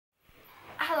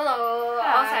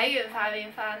睇完塊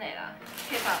面翻嚟啦，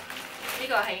其實呢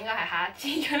個係應該係下一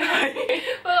支出嚟，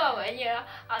不過唔緊要啦。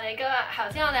我哋今日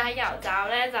頭先我哋喺油站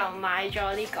咧就買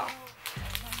咗呢個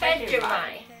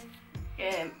Vegemite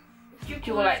嘅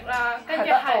朱古力啦，跟住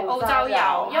係澳洲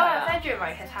有，因為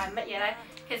Vegemite 其實係乜嘢咧？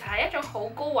其實係一種好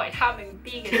高維他命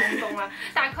B 嘅東東啦，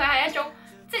但係佢係一種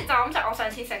即係就咁食。我上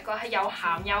次食過係又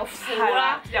鹹又苦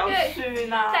啦，又酸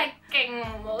啦，即係勁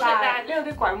唔好食。但係因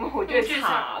為啲鬼妹好中意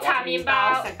搽麵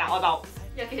包食，但我就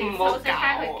尤其是唔好食開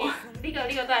佢呢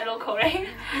個都係 local 咧，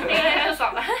呢個熟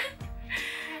啦。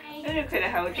跟住佢哋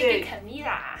係好中意，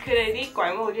佢哋啲鬼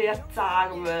妹好中意一揸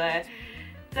咁樣咧。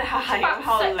即係係咁喺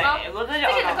度舐，即係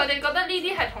其實佢哋覺得呢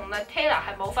啲係同 Nutella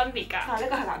係冇分別㗎。但係呢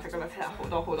個係難食過 Nutella好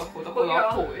多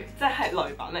倍，即係類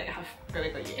品嚟嘅呢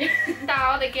個嘢。但係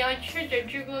我哋見佢出咗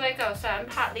朱古力，就想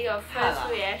拍呢個 first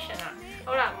reaction 啦。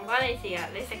好啦，唔關你事啊，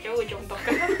你食咗會中毒㗎。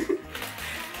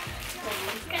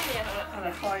跟住好啦，我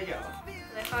哋開咗，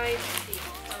你開試，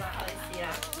好啦，我哋試啦。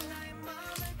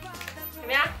係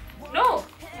咩啊 ？No，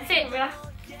 先咩啦？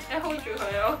你 hold 住佢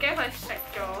啊！我驚佢食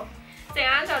咗。陣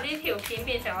間就呢條片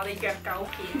變成我哋虐狗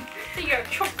片，即係虐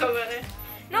畜咁樣咧。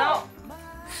No，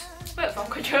 不如放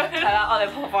佢出去。係啦，我哋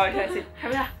放佢出去先。係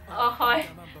咩啊？我開，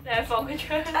你係放佢出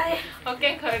去。我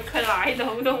驚佢奶到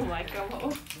都唔係咁好。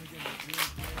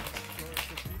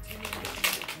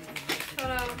好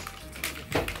啦。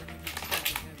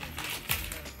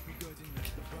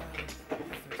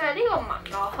但係呢個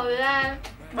聞落去咧，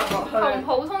同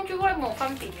普通朱古力冇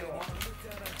分別嘅喎。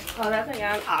我哋一陣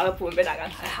間咬一半俾大家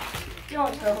睇下。因為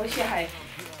佢好似係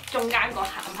中間個餡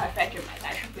係 Vegemite，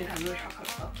但係出邊係 milk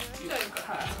chocolate 咯。對，係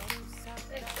啊。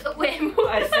喂，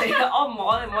係死啦！我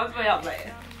哋唔可以放入嚟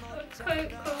啊！佢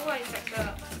好為食㗎。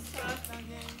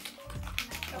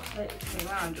你硬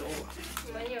咗喎。唔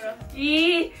緊要啦。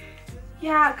咦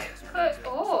 ？Yuck！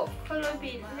 佢裏邊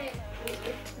咩？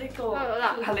呢個嗱，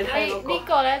係你睇嗰個。呢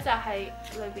個咧就係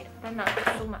裏邊，等等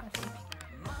收埋先。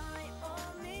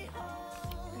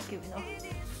見唔到？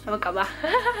係咪咁啊？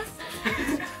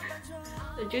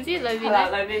總之裏邊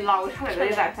咧，裏邊漏出嚟嗰啲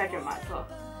就係 Vegemite 咯。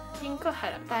應該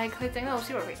係啦，但係佢整得好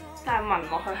syrupy。但係聞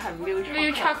落去係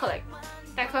milk chocolate，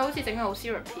 但係佢好似整得好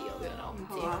syrupy 咁樣咯，我唔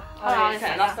知。好啦，我哋成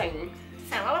粒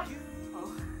成粒啦。好。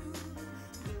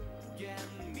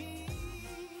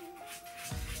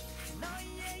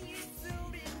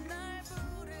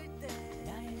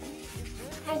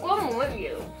我覺得冇乜嘢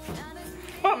喎。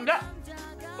我唔得，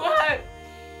我係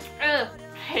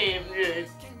甜完，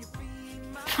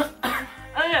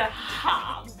跟住鹹，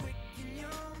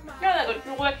因為個朱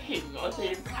古力甜咗先，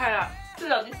係啦，即係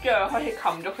有啲醬開始冚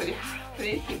咗佢啲甜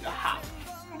嘅鹹。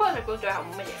不過食到最後冇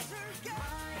乜嘢，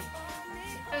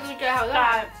食到最後都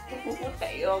係苦苦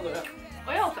地咯，我覺得。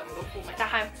我因為我食唔到苦味，但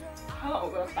係可能我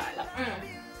覺得大粒。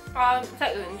我食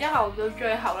完之後到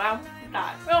最後啦，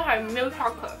因為係 milk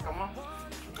chocolate 咁咯，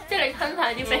即係你吞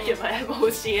晒啲 Vegemite 係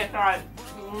冇事嘅，但係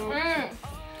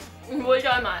唔會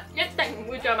再買，一定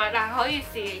唔會再買，但係可以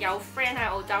試。有 friend 喺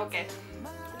澳洲嘅，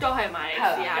都係買嚟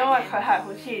試下。因為佢係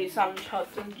好似新出，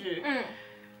跟住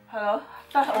係咯，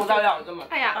都係澳洲有啫嘛。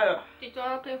係啊，跌咗一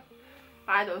啲，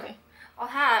擺喺度先。我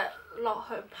睇下落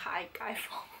去派街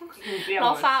坊，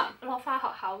攞翻學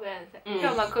校俾人食。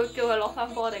又唔係佢叫佢攞翻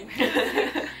波定？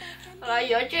好啦，如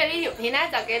果中意呢條片咧，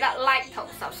就記得 like 同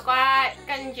subscribe，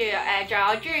 跟住仲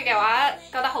有中意嘅話，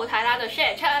覺得好睇啦就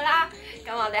share 出去啦。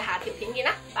咁我哋下條片見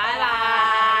啦，拜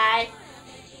拜。